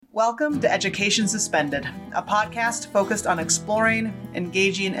Welcome to Education Suspended, a podcast focused on exploring,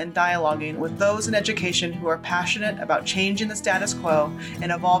 engaging, and dialoguing with those in education who are passionate about changing the status quo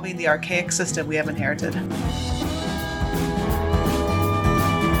and evolving the archaic system we have inherited.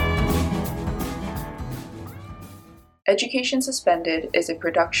 Education Suspended is a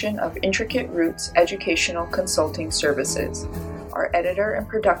production of Intricate Roots Educational Consulting Services. Our editor and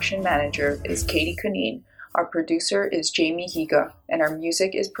production manager is Katie Kunine. Our producer is Jamie Higa, and our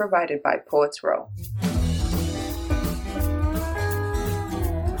music is provided by Poets Row.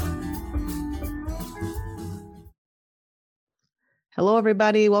 Hello,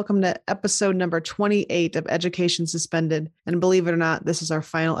 everybody. Welcome to episode number 28 of Education Suspended. And believe it or not, this is our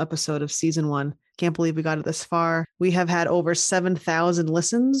final episode of season 1. Can't believe we got it this far. We have had over 7,000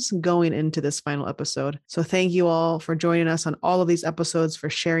 listens going into this final episode. So thank you all for joining us on all of these episodes, for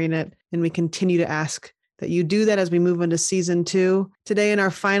sharing it. And we continue to ask that you do that as we move into season 2. Today in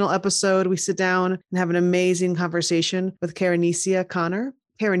our final episode, we sit down and have an amazing conversation with Karenesia Connor.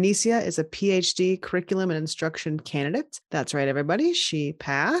 Karenesia is a PhD curriculum and instruction candidate. That's right, everybody. She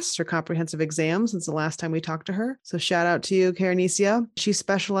passed her comprehensive exam since the last time we talked to her. So shout out to you, Karenesia. She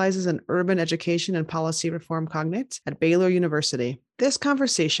specializes in urban education and policy reform cognate at Baylor University. This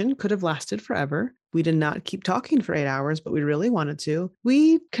conversation could have lasted forever. We did not keep talking for 8 hours, but we really wanted to.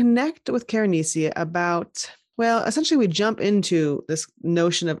 We connect with Karenesia about, well, essentially we jump into this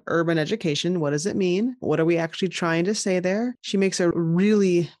notion of urban education. What does it mean? What are we actually trying to say there? She makes a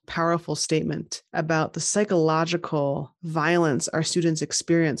really powerful statement about the psychological violence our students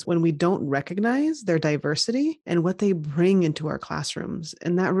experience when we don't recognize their diversity and what they bring into our classrooms.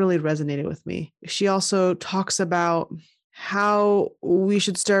 And that really resonated with me. She also talks about how we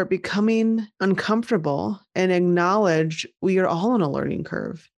should start becoming uncomfortable and acknowledge we are all on a learning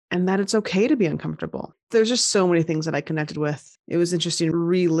curve and that it's okay to be uncomfortable. There's just so many things that I connected with. It was interesting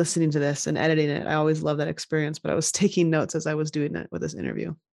re-listening to this and editing it. I always love that experience, but I was taking notes as I was doing it with this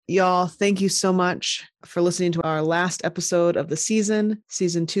interview. Y'all, thank you so much for listening to our last episode of the season.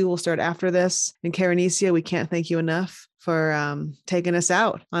 Season 2 will start after this. And Karenesia, we can't thank you enough for taking us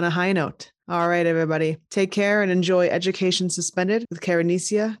out on a high note. All right, everybody. Take care and enjoy Education Suspended with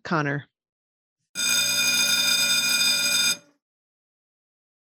Karenesia Connor.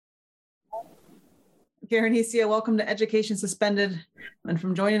 Karenesia, welcome to Education Suspended, and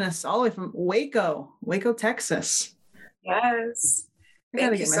from joining us all the way from Waco, Texas. Yes.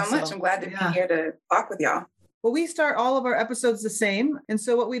 Thank you so much. I'm glad to be here to talk with y'all. Well, we start all of our episodes the same. And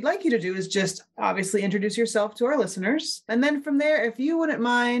so what we'd like you to do is just obviously introduce yourself to our listeners. And then from there, if you wouldn't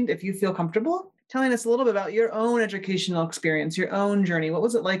mind, if you feel comfortable, telling us a little bit about your own educational experience, your own journey. What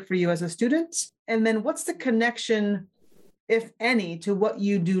was it like for you as a student? And then what's the connection, if any, to what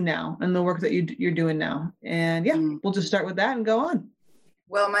you do now and the work that you're doing now? And we'll just start with that and go on.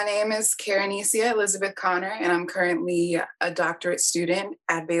 Well, my name is Karenesia Elizabeth Connor, and I'm currently a doctorate student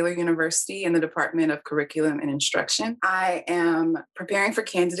at Baylor University in the Department of Curriculum and Instruction. I am preparing for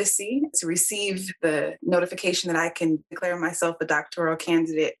candidacy to receive the notification that I can declare myself a doctoral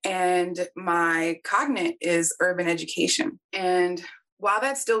candidate. And my cognate is urban education. And while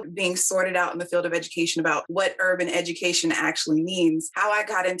that's still being sorted out in the field of education about what urban education actually means, how I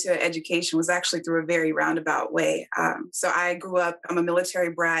got into education was actually through a very roundabout way. So I grew up, I'm a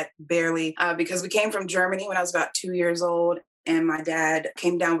military brat, barely, because we came from Germany when I was about 2 years old. And my dad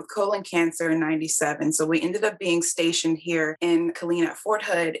came down with colon cancer in 97. So we ended up being stationed here in Killeen at Fort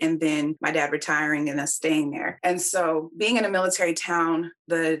Hood, and then my dad retiring and us staying there. And so being in a military town,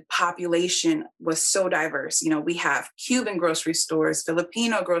 the population was so diverse. You know, we have Cuban grocery stores,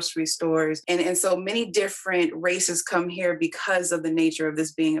 Filipino grocery stores, and so many different races come here because of the nature of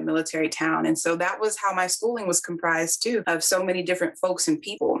this being a military town. And so that was how my schooling was comprised too, of so many different folks and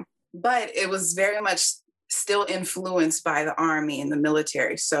people. But it was very much still influenced by the Army and the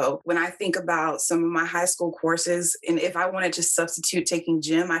military. So when I think about some of my high school courses, and if I wanted to substitute taking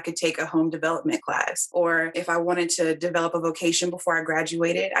gym, I could take a home development class. Or if I wanted to develop a vocation before I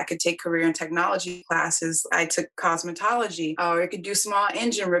graduated, I could take career and technology classes. I took cosmetology, or I could do small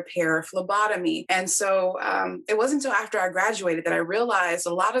engine repair or phlebotomy. And so it wasn't until after I graduated that I realized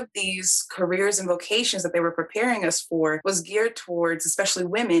a lot of these careers and vocations that they were preparing us for was geared towards, especially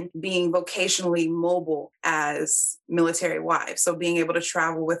women, being vocationally mobile as military wives. So being able to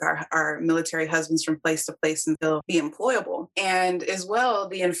travel with our military husbands from place to place and still be employable. And as well,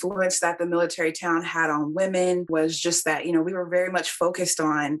 the influence that the military town had on women was just that, we were very much focused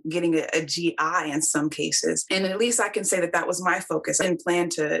on getting a GI in some cases. And at least I can say that was my focus. I didn't plan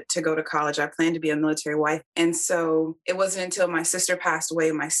to go to college. I planned to be a military wife. And so it wasn't until my sister passed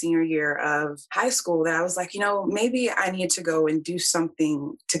away my senior year of high school that I was like, maybe I need to go and do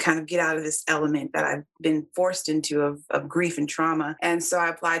something to kind of get out of this element that I've been forced into of grief and trauma. And so I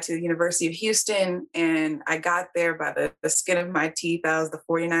applied to the University of Houston, and I got there by the skin of my teeth. I was the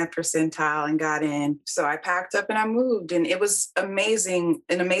 49th percentile and got in. So I packed up and I moved. And it was an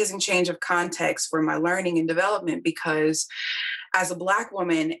amazing change of context for my learning and development, because as a Black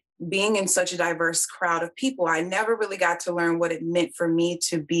woman, being in such a diverse crowd of people, I never really got to learn what it meant for me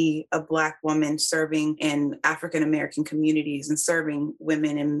to be a Black woman serving in African-American communities and serving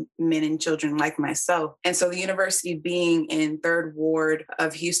women and men and children like myself. And so the university being in Third Ward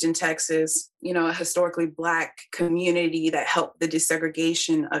of Houston, Texas, a historically Black community that helped the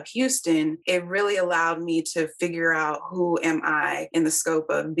desegregation of Houston, it really allowed me to figure out who am I in the scope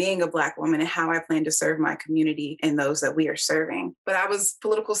of being a Black woman and how I plan to serve my community and those that we are serving. But I was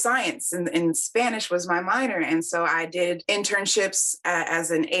political science and Spanish was my minor. And so I did internships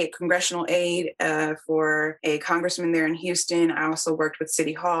as a congressional aide for a congressman there in Houston. I also worked with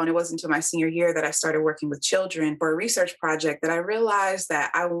City Hall. And it wasn't until my senior year that I started working with children for a research project that I realized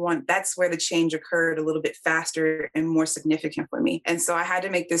that that's where the change occurred a little bit faster and more significant for me. And so I had to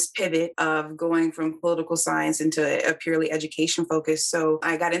make this pivot of going from political science into a purely education focus. So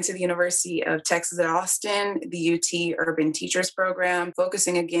I got into the University of Texas at Austin, the UT Urban Teachers Program,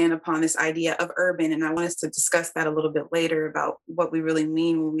 focusing again upon this idea of urban. And I want us to discuss that a little bit later about what we really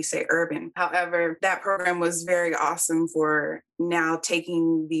mean when we say urban. However, that program was very awesome for now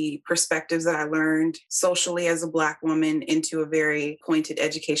taking the perspectives that I learned socially as a Black woman into a very pointed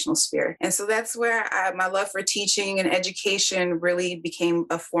educational sphere. And so that's where my love for teaching and education really became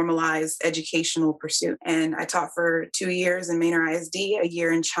a formalized educational pursuit. And I taught for 2 years in Manor ISD, a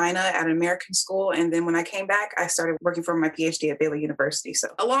year in China at an American school. And then when I came back, I started working for my PhD at Baylor University. So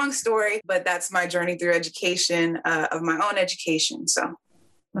a long story, but that's my journey through education, of my own education. So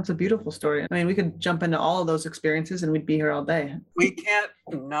that's a beautiful story. I mean, we could jump into all of those experiences and we'd be here all day. We can't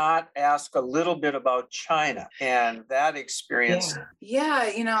not ask a little bit about China and that experience. Yeah,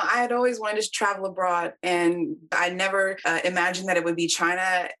 I had always wanted to travel abroad, and I never imagined that it would be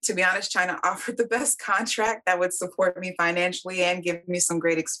China. To be honest, China offered the best contract that would support me financially and give me some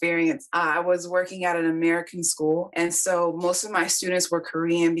great experience. I was working at an American school, and so most of my students were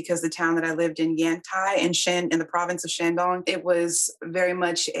Korean because the town that I lived in, Yantai, in the province of Shandong, it was very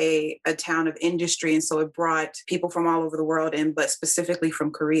much a town of industry. And so it brought people from all over the world in, but specifically from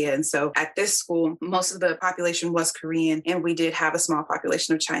Korea. And so at this school, most of the population was Korean, and we did have a small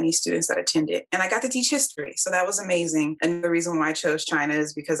population of Chinese students that attended. And I got to teach history. So that was amazing. And the reason why I chose China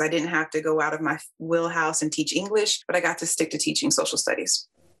is because I didn't have to go out of my wheelhouse and teach English, but I got to stick to teaching social studies.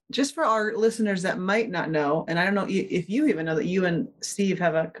 Just for our listeners that might not know, and I don't know if you even know that you and Steve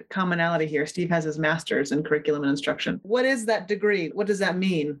have a commonality here. Steve has his master's in curriculum and instruction. What is that degree? What does that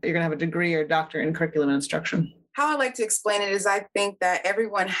mean? You're going to have a degree or doctorate in curriculum and instruction. How I like to explain it is I think that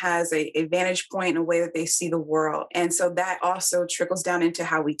everyone has a vantage point and a way that they see the world. And so that also trickles down into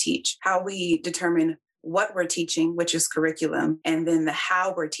how we teach, how we determine what we're teaching, which is curriculum, and then the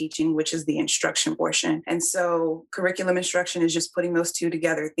how we're teaching, which is the instruction portion. And so curriculum instruction is just putting those two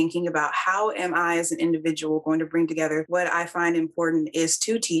together, thinking about how am I as an individual going to bring together what I find important is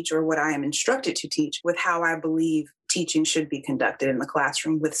to teach, or what I am instructed to teach, with how I believe teaching should be conducted in the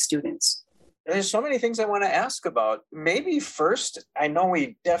classroom with students. There's so many things I want to ask about. Maybe first, I know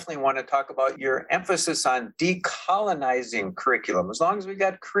we definitely want to talk about your emphasis on decolonizing curriculum. As long as we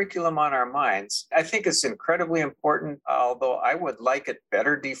got curriculum on our minds, I think it's incredibly important, although I would like it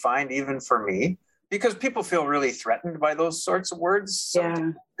better defined even for me, because people feel really threatened by those sorts of words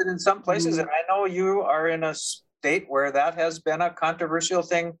in some places. And I know you are in a state where that has been a controversial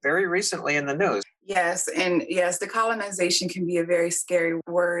thing very recently in the news. Yes. And yes, decolonization can be a very scary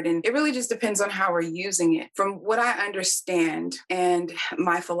word. And it really just depends on how we're using it. From what I understand and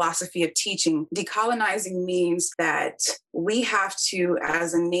my philosophy of teaching, decolonizing means that we have to,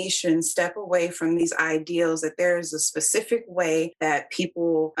 as a nation, step away from these ideals that there is a specific way that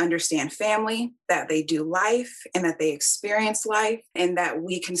people understand family, that they do life, and that they experience life, and that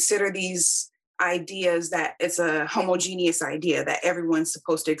we consider these ideas that it's a homogeneous idea that everyone's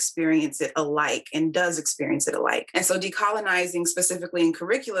supposed to experience it alike and does experience it alike. And so decolonizing specifically in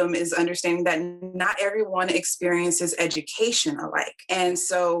curriculum is understanding that not everyone experiences education alike. And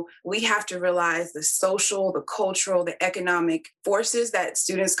so we have to realize the social, the cultural, the economic forces that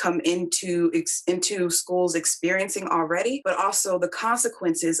students come into schools experiencing already, but also the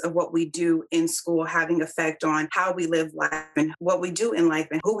consequences of what we do in school having effect on how we live life and what we do in life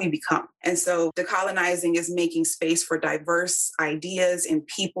and who we become. And so decolonizing is making space for diverse ideas and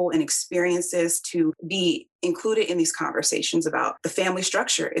people and experiences to be included in these conversations about the family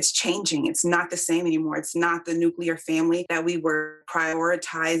structure. It's changing. It's not the same anymore. It's not the nuclear family that we were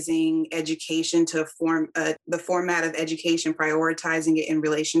prioritizing education to form the format of education, prioritizing it in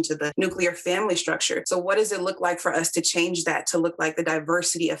relation to the nuclear family structure. So what does it look like for us to change that to look like the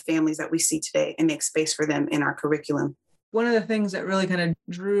diversity of families that we see today and make space for them in our curriculum? One of the things that really kind of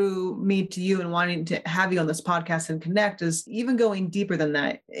drew me to you and wanting to have you on this podcast and connect is even going deeper than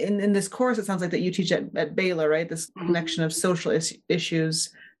that. In this course, it sounds like that you teach at Baylor, right? This connection of social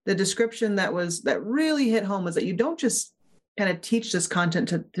issues. The description that really hit home was that you don't just kind of teach this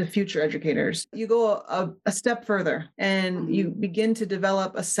content to future educators. You go a step further and you begin to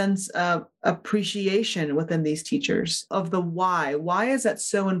develop a sense of appreciation within these teachers of the why. Why is that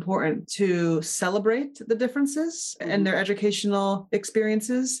so important to celebrate the differences and their educational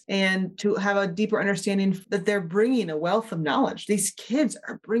experiences and to have a deeper understanding that they're bringing a wealth of knowledge. These kids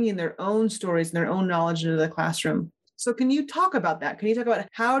are bringing their own stories and their own knowledge into the classroom. So can you talk about that? Can you talk about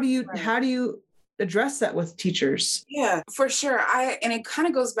how do you address that with teachers? Yeah, for sure. And it kind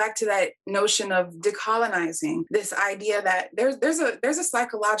of goes back to that notion of decolonizing, this idea that there's a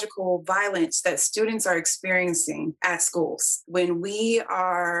psychological violence that students are experiencing at schools when we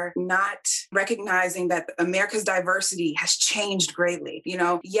are not recognizing that America's diversity has changed greatly. You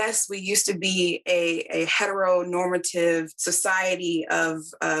know, yes, we used to be a heteronormative society of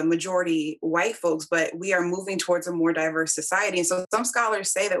majority white folks, but we are moving towards a more diverse society. And so some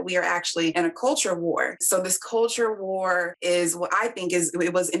scholars say that we are actually in a culture war. So this culture war is what I think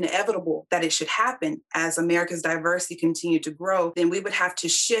it was inevitable that it should happen as America's diversity continued to grow. Then we would have to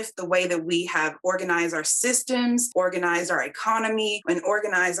shift the way that we have organized our systems, organized our economy, and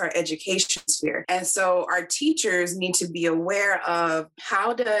organized our education sphere. And so our teachers need to be aware of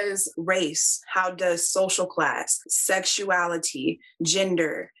how does race, how does social class, sexuality,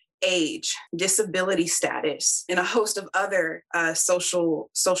 gender, age, disability status, and a host of other social,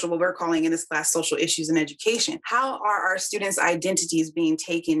 what we're calling in this class, social issues in education. How are our students' identities being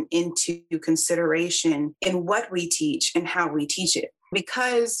taken into consideration in what we teach and how we teach it?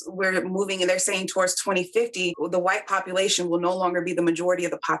 Because we're moving, and they're saying towards 2050, the white population will no longer be the majority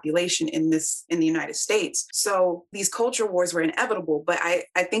of the population in the United States. So these culture wars were inevitable, but I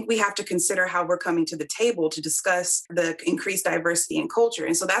think we have to consider how we're coming to the table to discuss the increased diversity in culture.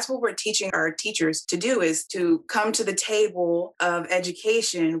 And so that's what we're teaching our teachers to do, is to come to the table of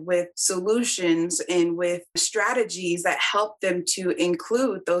education with solutions and with strategies that help them to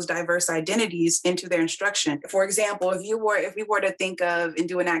include those diverse identities into their instruction. For example, if we were to think of and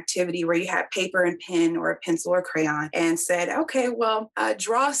do an activity where you had paper and pen or a pencil or crayon and said, okay, well,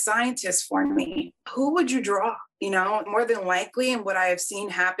 draw a scientist for me. Who would you draw? You know, more than likely, and what I have seen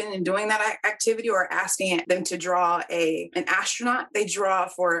happen in doing that activity or asking them to draw an astronaut, they draw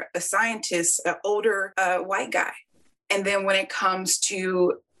for a scientist, an older white guy. And then when it comes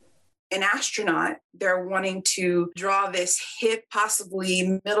to an astronaut, they're wanting to draw this hip,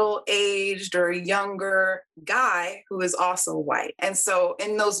 possibly middle-aged or younger guy who is also white. And so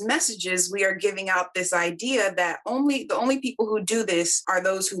in those messages, we are giving out this idea that the only people who do this are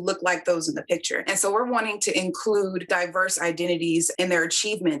those who look like those in the picture. And so we're wanting to include diverse identities in their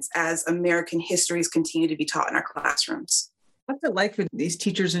achievements as American histories continue to be taught in our classrooms. What's it like for these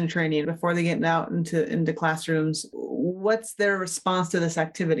teachers in training before they get out into classrooms? What's their response to this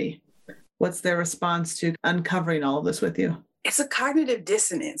activity? What's their response to uncovering all of this with you? It's a cognitive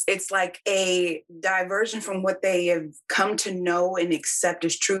dissonance. It's like a diversion from what they have come to know and accept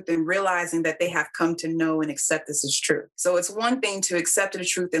as truth, and realizing that they have come to know and accept this as truth. So it's one thing to accept the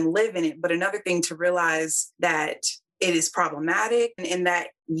truth and live in it, but another thing to realize that it is problematic and that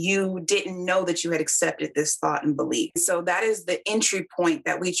you didn't know that you had accepted this thought and belief. So that is the entry point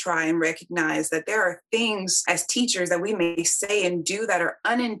that we try and recognize that there are things as teachers that we may say and do that are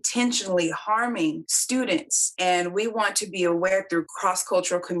unintentionally harming students. And we want to be aware through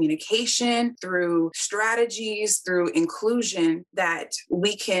cross-cultural communication, through strategies, through inclusion, that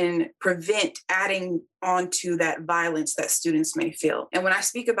we can prevent adding onto that violence that students may feel. And when I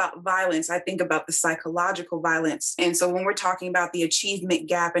speak about violence, I think about the psychological violence. And so when we're talking about the achievement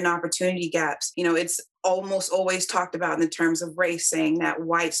gap gap and opportunity gaps. It's almost always talked about in the terms of race, saying that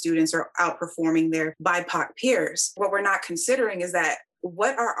white students are outperforming their BIPOC peers. What we're not considering is that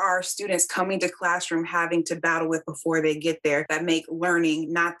what are our students coming to classroom having to battle with before they get there that make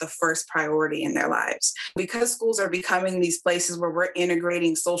learning not the first priority in their lives? Because schools are becoming these places where we're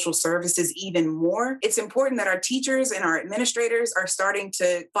integrating social services even more, it's important that our teachers and our administrators are starting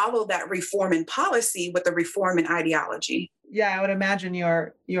to follow that reform in policy with the reform in ideology. Yeah, I would imagine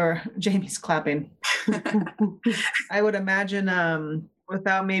your Jamie's clapping. I would imagine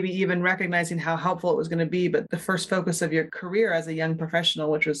without maybe even recognizing how helpful it was going to be, but the first focus of your career as a young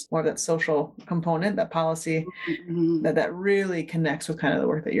professional, which was more of that social component, that policy, that really connects with kind of the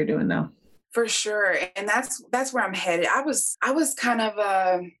work that you're doing now. For sure. And that's where I'm headed. I was kind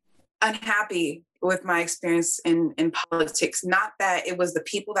of unhappy with my experience in politics. Not that it was the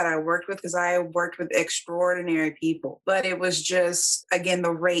people that I worked with, because I worked with extraordinary people, but it was just, again,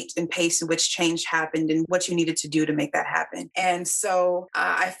 the rate and pace in which change happened and what you needed to do to make that happen. And so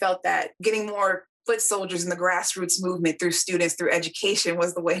I felt that getting more foot soldiers in the grassroots movement through students, through education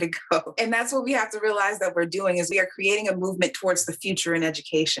was the way to go. And that's what we have to realize that we're doing, is we are creating a movement towards the future in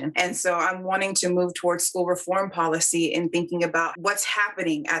education. And so I'm wanting to move towards school reform policy and thinking about what's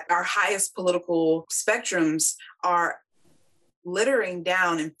happening at our highest political spectrums are littering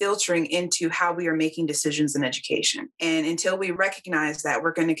down and filtering into how we are making decisions in education. And until we recognize that,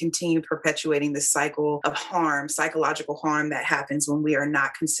 we're going to continue perpetuating this cycle of harm, psychological harm that happens when we are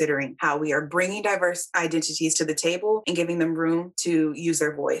not considering how we are bringing diverse identities to the table and giving them room to use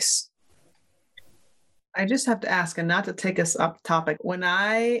their voice. I just have to ask, and not to take us off topic, when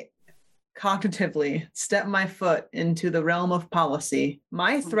I cognitively step my foot into the realm of policy,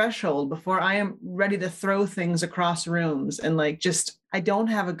 my threshold before I am ready to throw things across rooms and I don't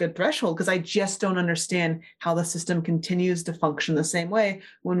have a good threshold, because I just don't understand how the system continues to function the same way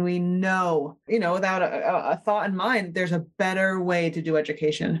when we know, without a thought in mind, there's a better way to do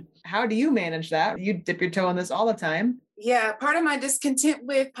education. How do you manage that? You dip your toe in this all the time. Yeah, part of my discontent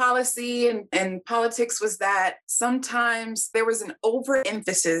with policy and politics was that sometimes there was an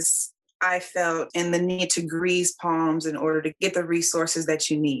overemphasis, I felt, in the need to grease palms in order to get the resources that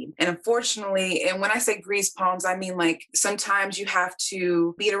you need. And unfortunately, and when I say grease palms, I mean sometimes you have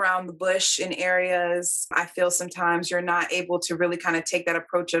to beat around the bush in areas. I feel sometimes you're not able to really kind of take that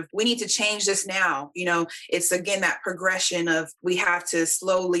approach of, we need to change this now. It's again that progression of, we have to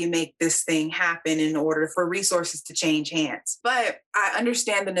slowly make this thing happen in order for resources to change hands. But I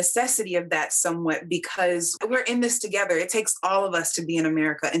understand the necessity of that somewhat, because we're in this together. It takes all of us to be in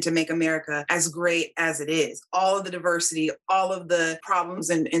America and to make America as great as it is. All of the diversity, all of the problems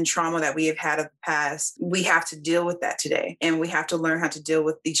and trauma that we have had in the past, we have to deal with that today. And we have to learn how to deal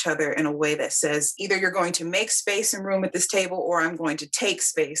with each other in a way that says, either you're going to make space and room at this table, or I'm going to take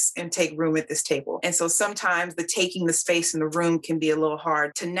space and take room at this table. And so sometimes the taking the space in the room can be a little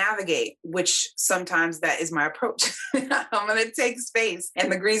hard to navigate, which sometimes that is my approach. I'm going to take space. And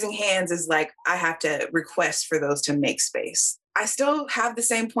the greasing hands is I have to request for those to make space. I still have the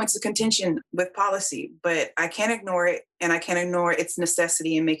same points of contention with policy, but I can't ignore it, and I can't ignore its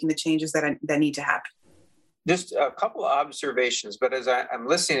necessity in making the changes that need to happen. Just a couple of observations, but as I'm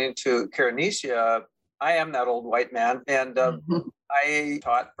listening to Karenesia, I am that old white man, and I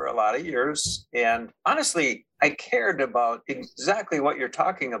taught for a lot of years, and honestly, I cared about exactly what you're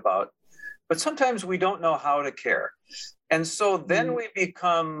talking about, but sometimes we don't know how to care. And so then we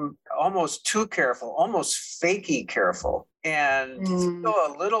become almost too careful, almost fakey careful, and still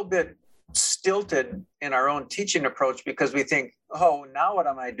a little bit stilted in our own teaching approach, because we think, oh, now what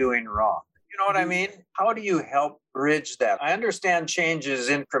am I doing wrong? You know what I mean? How do you help bridge that? I understand change is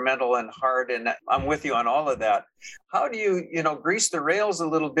incremental and hard, and I'm with you on all of that. How do you, grease the rails a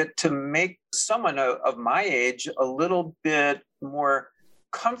little bit to make someone of my age a little bit more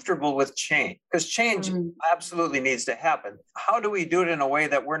comfortable with change? Because change absolutely needs to happen. How do we do it in a way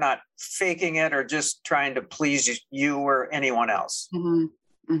that we're not faking it or just trying to please you or anyone else?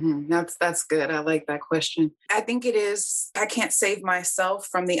 That's good. I like that question. I think it is, I can't save myself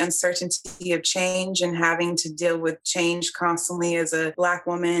from the uncertainty of change and having to deal with change constantly as a Black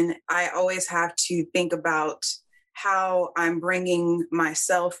woman. I always have to think about how I'm bringing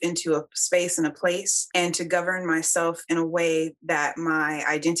myself into a space and a place, and to govern myself in a way that my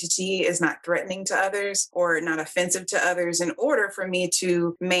identity is not threatening to others or not offensive to others, in order for me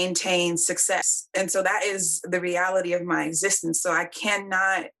to maintain success. And so that is the reality of my existence. So I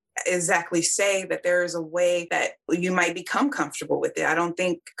cannot exactly say that there is a way that you might become comfortable with it. I don't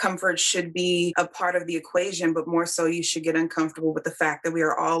think comfort should be a part of the equation, but more so you should get uncomfortable with the fact that we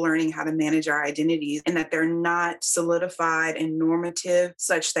are all learning how to manage our identities and that they're not solidified and normative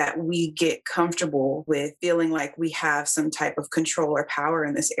such that we get comfortable with feeling like we have some type of control or power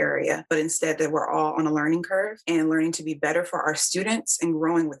in this area, but instead that we're all on a learning curve and learning to be better for our students and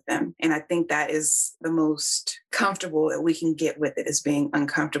growing with them. And I think that is the most comfortable that we can get with it, is being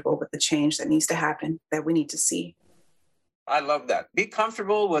uncomfortable with the change that needs to happen, that we need to see. I love that. Be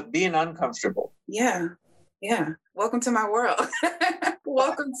comfortable with being uncomfortable. Yeah. Welcome to my world.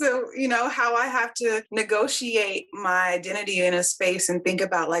 Welcome to, how I have to negotiate my identity in a space and think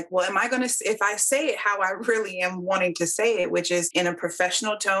about like, well, am I going to, if I say it how I really am wanting to say it, which is in a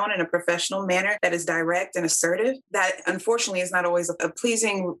professional tone, in a professional manner that is direct and assertive, that unfortunately is not always a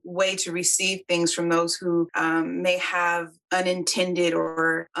pleasing way to receive things from those who may have unintended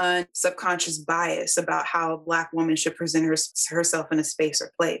or subconscious bias about how a Black woman should present herself in a space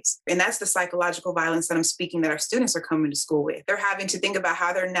or place. And that's the psychological violence that I'm speaking that our students are coming to school with. They're having to think about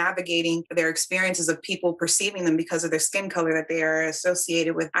how they're navigating their experiences of people perceiving them because of their skin color, that they are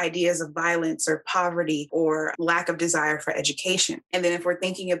associated with ideas of violence or poverty or lack of desire for education. And then if we're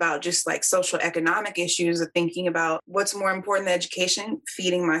thinking about just like social economic issues, of thinking about what's more important than education,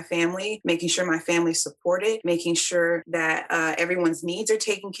 feeding my family, making sure my family's supported, making sure that everyone's needs are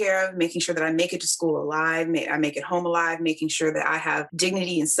taken care of, making sure that I make it to school alive, I make it home alive, making sure that I have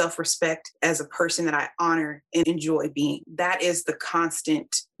dignity and self-respect as a person that I honor and enjoy being. That is the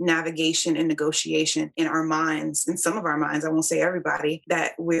constant navigation and negotiation in our minds, in some of our minds, I won't say everybody,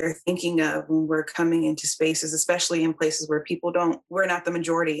 that we're thinking of when we're coming into spaces, especially in places where we're not the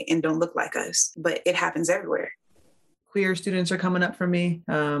majority and don't look like us, but it happens everywhere. Queer students are coming up for me.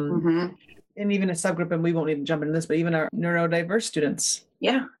 And even a subgroup, and we won't even jump into this, but even our neurodiverse students,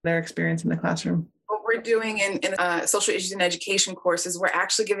 their experience in the classroom. What we're doing in social issues and education courses, we're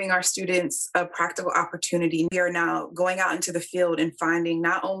actually giving our students a practical opportunity. We are now going out into the field and finding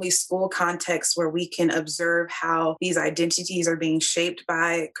not only school contexts where we can observe how these identities are being shaped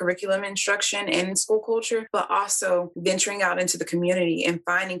by curriculum instruction and school culture, but also venturing out into the community and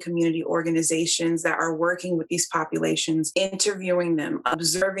finding community organizations that are working with these populations, interviewing them,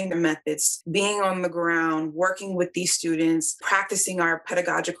 observing the methods, being on the ground, working with these students, practicing our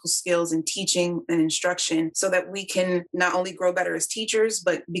pedagogical skills and teaching and instruction so that we can not only grow better as teachers,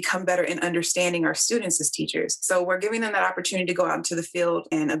 but become better in understanding our students as teachers. So we're giving them that opportunity to go out into the field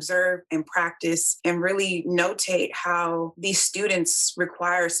and observe and practice and really notate how these students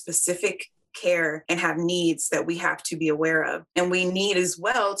require specific care and have needs that we have to be aware of. And we need as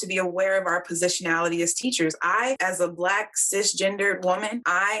well to be aware of our positionality as teachers. I, as a Black cisgendered woman,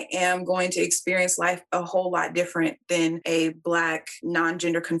 I am going to experience life a whole lot different than a Black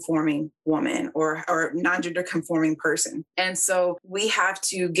non-gender conforming woman or non-gender conforming person. And so we have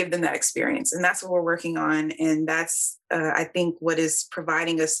to give them that experience. And that's what we're working on. And that's I think what is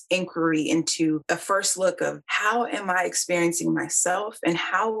providing us inquiry into a first look of how am I experiencing myself and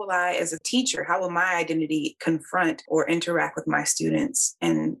how will I, as a teacher, how will my identity confront or interact with my students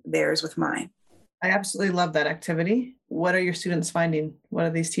and theirs with mine? I absolutely love that activity. What are your students finding? What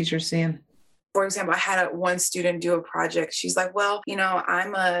are these teachers seeing? For example, I had one student do a project. She's like, well,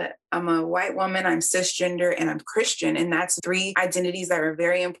 I'm a white woman, I'm cisgender, and I'm Christian. And that's 3 identities that are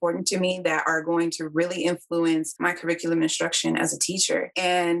very important to me that are going to really influence my curriculum instruction as a teacher.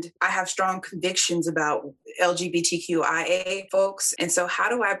 And I have strong convictions about LGBTQIA folks. And so how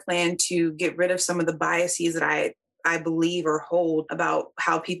do I plan to get rid of some of the biases that I believe or hold about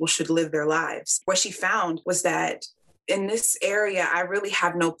how people should live their lives? What she found was that in this area, I really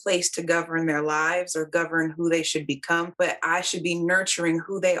have no place to govern their lives or govern who they should become, but I should be nurturing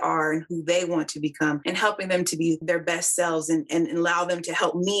who they are and who they want to become and helping them to be their best selves and allow them to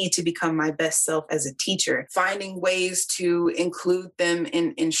help me to become my best self as a teacher. Finding ways to include them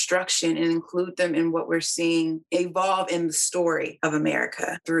in instruction and include them in what we're seeing evolve in the story of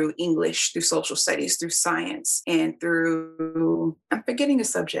America through English, through social studies, through science, and through, I'm forgetting a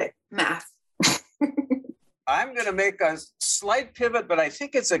subject, math. I'm going to make a slight pivot, but I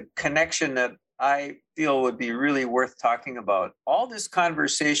think it's a connection that I feel would be really worth talking about. All this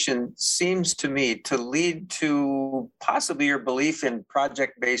conversation seems to me to lead to possibly your belief in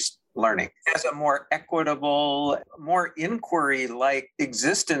project-based learning as a more equitable, more inquiry-like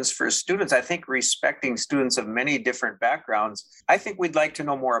existence for students. I think respecting students of many different backgrounds. I think we'd like to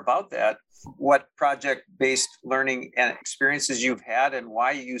know more about that. what project-based learning and experiences you've had and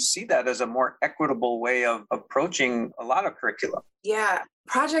why you see that as a more equitable way of approaching a lot of curriculum. Yeah,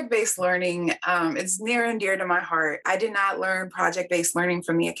 project-based learning is near and dear to my heart. I did not learn project-based learning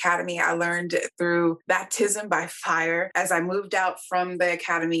from the academy. I learned it through baptism by fire. As I moved out from the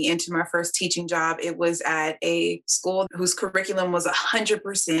academy into my first teaching job, it was at a school whose curriculum was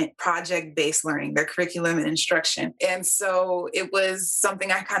 100% project-based learning, their curriculum and instruction. And so it was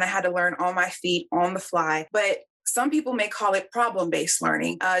something I kind of had to learn on my feet, on the fly. But some people may call it problem-based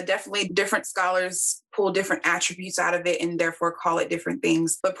learning. Definitely different scholars pull different attributes out of it and therefore call it different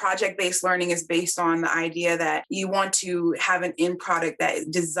things. But project-based learning is based on the idea that you want to have an end product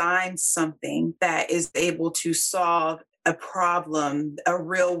that designs something that is able to solve a problem, a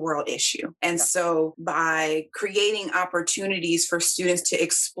real world issue. And so by creating opportunities for students to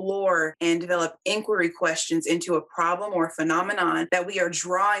explore and develop inquiry questions into a problem or a phenomenon, that we are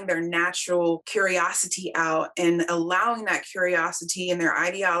drawing their natural curiosity out and allowing that curiosity and their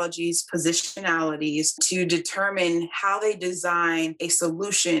ideologies, positionalities to determine how they design a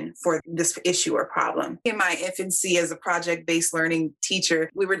solution for this issue or problem. In my infancy as a project-based learning teacher,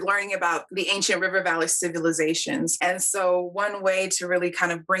 we were learning about the ancient river valley civilizations. And so one way to really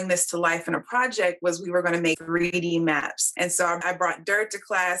kind of bring this to life in a project was we were going to make 3D maps. And so I brought dirt to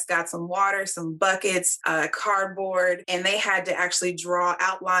class, got some water, some buckets, cardboard, and they had to actually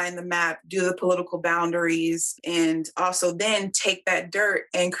outline the map, do the political boundaries, and also then take that dirt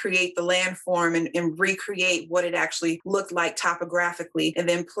and create the landform and recreate what it actually looked like topographically, and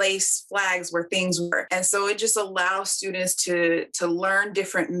then place flags where things were. And so it just allows students to learn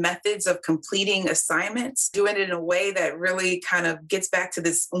different methods of completing assignments, doing it in a way that really kind of gets back to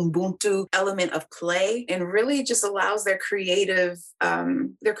this Ubuntu element of play and really just allows their creative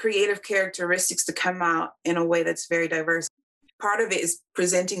characteristics to come out in a way that's very diverse. Part of it is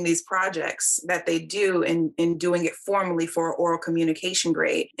presenting these projects that they do and doing it formally for oral communication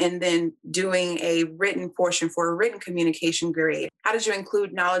grade, and then doing a written portion for a written communication grade. How did you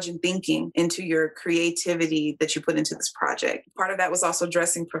include knowledge and thinking into your creativity that you put into this project? Part of that was also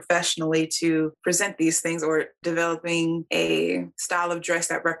dressing professionally to present these things or developing a style of dress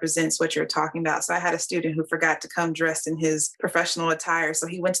that represents what you're talking about. So I had a student who forgot to come dressed in his professional attire. So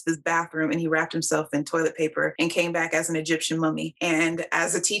he went to this bathroom and he wrapped himself in toilet paper and came back as an Egyptian mummy. And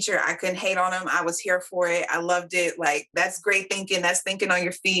as a teacher, I couldn't hate on him. I was here for it. I loved it. Like, that's great thinking. That's thinking on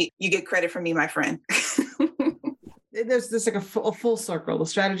your feet. You get credit from me, my friend. There's this like a full circle. The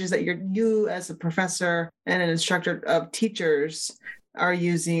strategies that you as a professor and an instructor of teachers are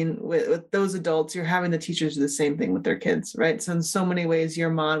using with those adults, you're having the teachers do the same thing with their kids, right? So in so many ways, you're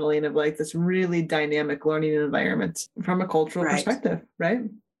modeling of like this really dynamic learning environment from a cultural perspective, right?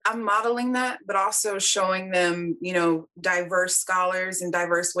 I'm modeling that, but also showing them, diverse scholars and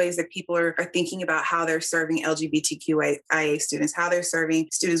diverse ways that people are thinking about how they're serving LGBTQIA students, how they're serving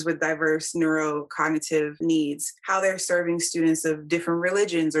students with diverse neurocognitive needs, how they're serving students of different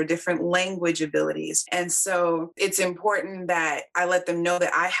religions or different language abilities. And so it's important that I let them know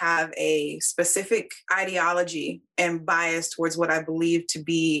that I have a specific ideology and bias towards what I believe to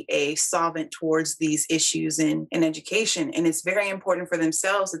be a solvent towards these issues in education. And it's very important for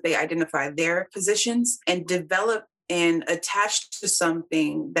themselves that they identify their positions and develop and attach to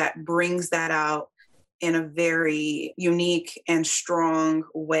something that brings that out in a very unique and strong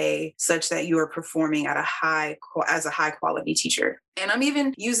way, such that you are performing at as a high quality teacher. And I'm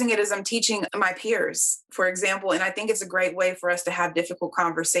even using it as I'm teaching my peers, for example. And I think it's a great way for us to have difficult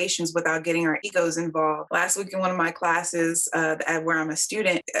conversations without getting our egos involved. Last week in one of my classes where I'm a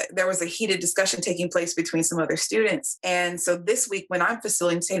student, there was a heated discussion taking place between some other students. And so this week when I'm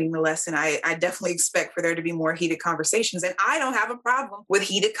facilitating the lesson, I definitely expect for there to be more heated conversations. And I don't have a problem with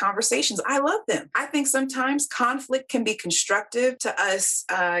heated conversations. I love them. I think sometimes conflict can be constructive to us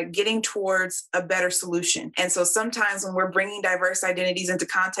getting towards a better solution. And so sometimes when we're bringing diverse identities into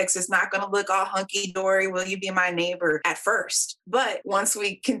context, it's not going to look all hunky-dory, will you be my neighbor at first. But once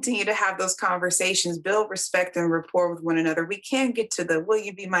we continue to have those conversations, build respect and rapport with one another, we can get to the will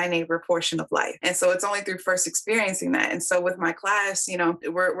you be my neighbor portion of life. And so it's only through first experiencing that. And so with my class,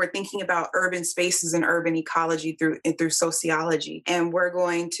 we're thinking about urban spaces and urban ecology through sociology. And we're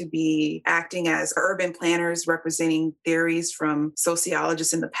going to be acting as urban planners representing theories from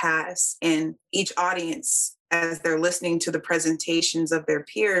sociologists in the past. And each audience, as they're listening to the presentations of their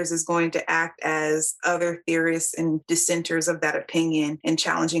peers, is going to act as other theorists and dissenters of that opinion and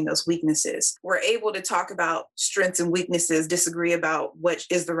challenging those weaknesses. We're able to talk about strengths and weaknesses, disagree about what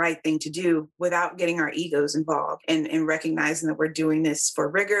is the right thing to do without getting our egos involved and recognizing that we're doing this for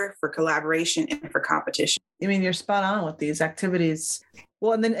rigor, for collaboration, and for competition. I mean, you're spot on with these activities.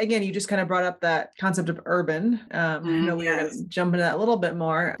 Well, and then again, you just kind of brought up that concept of urban. I know we are going to jump into that a little bit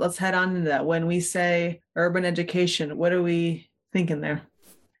more. Let's head on into that. When we say urban education, what are we thinking there?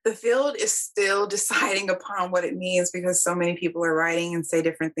 The field is still deciding upon what it means because so many people are writing and say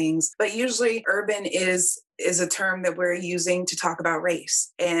different things. But usually urban is a term that we're using to talk about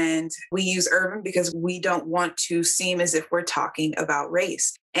race. And we use urban because we don't want to seem as if we're talking about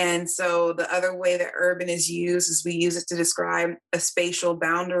race. And so the other way that urban is used is we use it to describe a spatial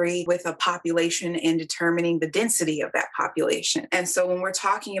boundary with a population and determining the density of that population. And so when we're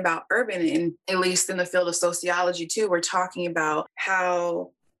talking about urban, and at least in the field of sociology too, we're talking about how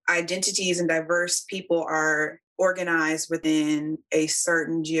identities and diverse people are organized within a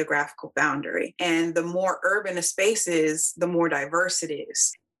certain geographical boundary. And the more urban a space is, the more diverse it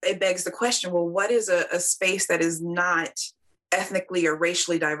is. It begs the question, well, what is a space that is not ethnically or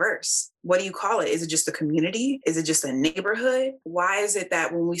racially diverse? What do you call it? Is it just a community? Is it just a neighborhood? Why is it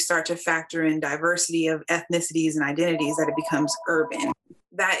that when we start to factor in diversity of ethnicities and identities that it becomes urban?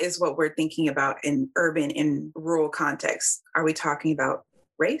 That is what we're thinking about in urban and rural context. Are we talking about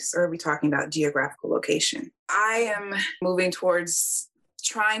race or are we talking about geographical location? I am moving towards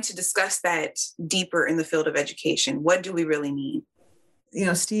trying to discuss that deeper in the field of education. What do we really mean? You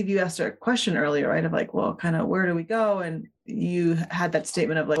know, Steve, you asked a question earlier, right? Of like, well, kind of where do we go? And you had that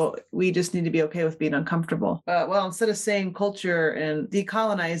statement of like, well, we just need to be okay with being uncomfortable. Well, instead of saying culture and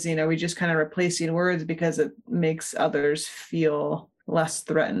decolonizing, are we just kind of replacing words because it makes others feel less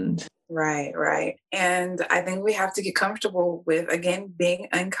threatened? Right. And I think we have to get comfortable with, again, being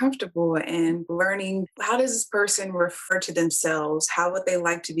uncomfortable and learning, how does this person refer to themselves? How would they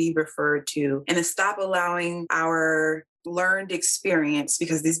like to be referred to? And to stop allowing our learned experience,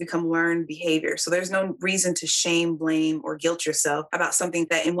 because these become learned behavior. So there's no reason to shame, blame, or guilt yourself about something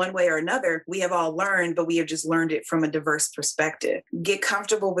that in one way or another, we have all learned, but we have just learned it from a diverse perspective. Get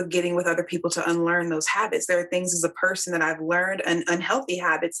comfortable with getting with other people to unlearn those habits. There are things as a person that I've learned and unhealthy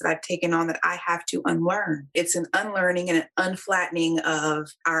habits that I've taken on that I have to unlearn. It's an unlearning and an unflattening of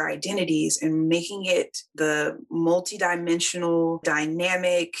our identities and making it the multidimensional,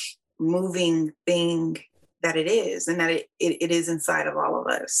 dynamic, moving thing that it is, and that it is inside of all of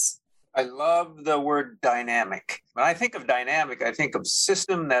us. I love the word dynamic. When I think of dynamic, I think of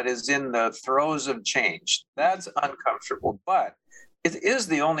system that is in the throes of change. That's uncomfortable, but it is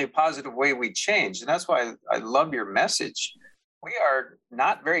the only positive way we change. And that's why I love your message. We are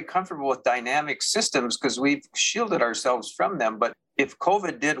not very comfortable with dynamic systems because we've shielded ourselves from them. But if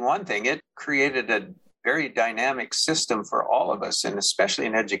COVID did one thing, it created a very dynamic system for all of us, and especially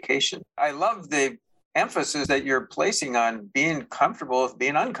in education. I love the emphasis that you're placing on being comfortable with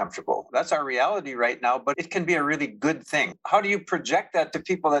being uncomfortable. That's our reality right now, but it can be a really good thing. How do you project that to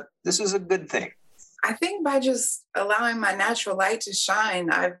people that this is a good thing? I think by just allowing my natural light to shine.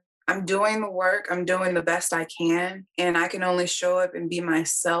 I'm doing the work, I'm doing the best I can, and I can only show up and be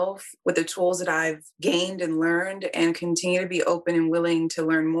myself with the tools that I've gained and learned, and continue to be open and willing to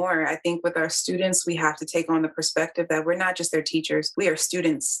learn more. I think with our students, we have to take on the perspective that we're not just their teachers, we are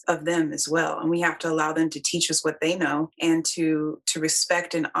students of them as well. And we have to allow them to teach us what they know and to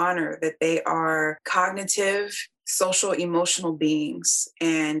respect and honor that they are cognitive, social, emotional beings,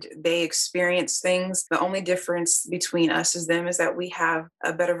 and they experience things. The only difference between us as them is that we have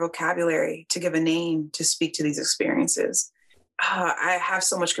a better vocabulary to give a name to speak to these experiences. I have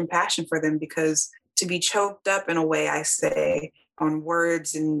so much compassion for them, because to be choked up in a way, I say, on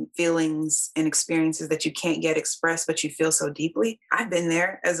words and feelings and experiences that you can't get expressed, but you feel so deeply. I've been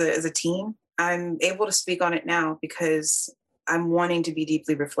there as a teen. I'm able to speak on it now because I'm wanting to be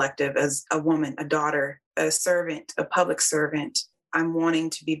deeply reflective as a woman, a daughter, a servant, a public servant. I'm wanting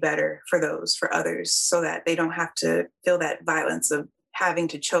to be better for others, so that they don't have to feel that violence of having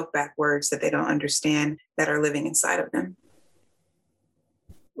to choke back words that they don't understand that are living inside of them.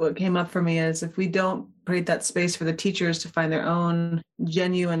 What came up for me is, if we don't create that space for the teachers to find their own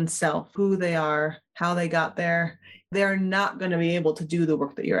genuine self, who they are, how they got there, they're not going to be able to do the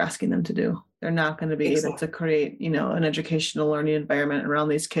work that you're asking them to do. They're not going to be able to create, an educational learning environment around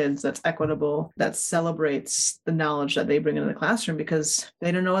these kids that's equitable, that celebrates the knowledge that they bring into the classroom, because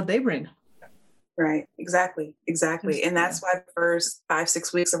they don't know what they bring. Right. Exactly. And that's why the first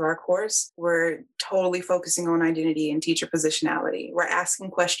 5-6 weeks of our course, we're totally focusing on identity and teacher positionality. We're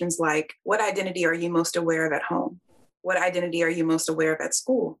asking questions like, what identity are you most aware of at home? What identity are you most aware of at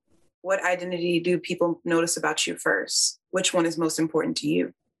school? What identity do people notice about you first? Which one is most important to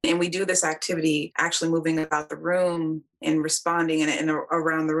you? And we do this activity actually moving about the room and responding, and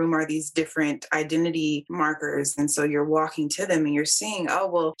around the room are these different identity markers. And so you're walking to them and you're seeing, oh,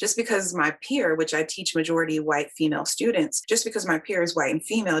 well, just because my peer, which I teach majority white female students, just because my peer is white and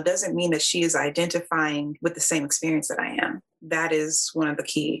female doesn't mean that she is identifying with the same experience that I am. That is one of the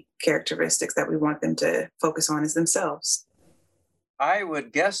key characteristics that we want them to focus on is themselves. I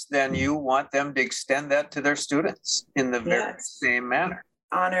would guess then you want them to extend that to their students in the very same manner.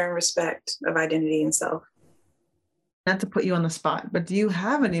 Honor and respect of identity and self. Not to put you on the spot, but do you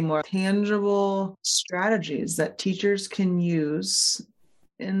have any more tangible strategies that teachers can use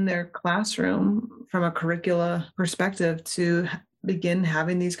in their classroom from a curricula perspective to begin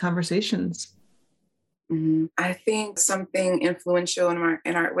having these conversations? I think something influential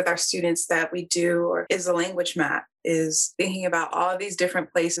with our students that we do is a language map, is thinking about all of these different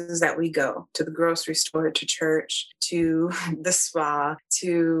places that we go, to the grocery store, to church, to the spa,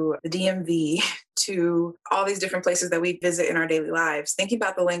 to the DMV, to all these different places that we visit in our daily lives. Thinking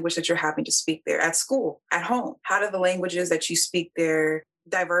about the language that you're having to speak there at school, at home. How do the languages that you speak there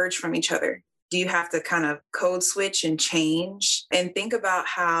diverge from each other? Do you have to kind of code switch and change? And think about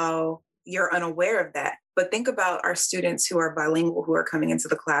how you're unaware of that. But think about our students who are bilingual, who are coming into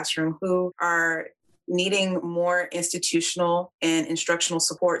the classroom, who are needing more institutional and instructional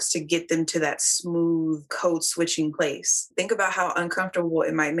supports to get them to that smooth code switching place. Think about how uncomfortable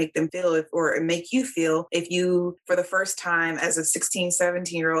it might make them feel or make you feel if you, for the first time as a 16,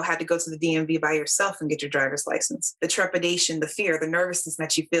 17-year-old, had to go to the DMV by yourself and get your driver's license. The trepidation, the fear, the nervousness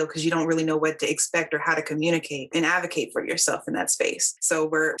that you feel because you don't really know what to expect or how to communicate and advocate for yourself in that space. So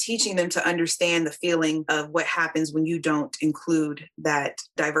we're teaching them to understand the feeling of what happens when you don't include that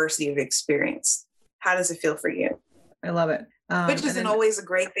diversity of experience. How does it feel for you? I love it. Which isn't always a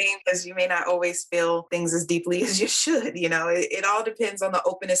great thing because you may not always feel things as deeply as you should. You know, it all depends on the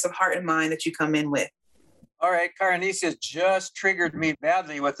openness of heart and mind that you come in with. All right, Karanisia just triggered me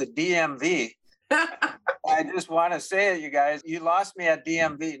badly with the DMV. I just want to say it, you guys. You lost me at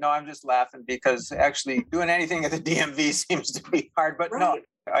DMV. No, I'm just laughing because actually doing anything at the DMV seems to be hard. But no,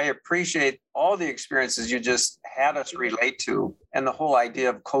 I appreciate all the experiences you just had us relate to and the whole idea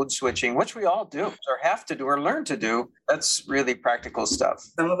of code switching, which we all do or have to do or learn to do. That's really practical stuff.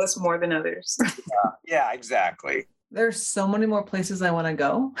 Some of us more than others. Yeah, exactly. There's so many more places I want to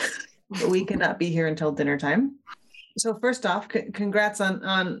go, but we cannot be here until dinner time. So first off, congrats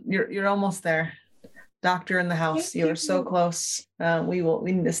on you're almost there. Doctor in the house. You are so close. We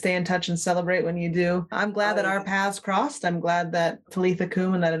need to stay in touch and celebrate when you do. I'm glad that our paths crossed. I'm glad that Talitha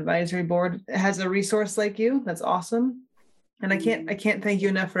Coom and that advisory board has a resource like you. That's awesome. And I can't thank you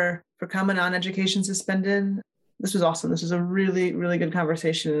enough for coming on Education Suspended. This was awesome. This was a really, really good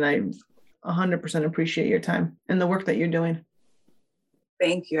conversation. And I 100% appreciate your time and the work that you're doing.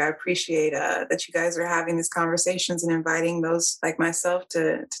 Thank you. I appreciate that you guys are having these conversations and inviting those like myself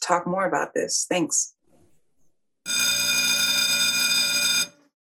to talk more about this. Thanks.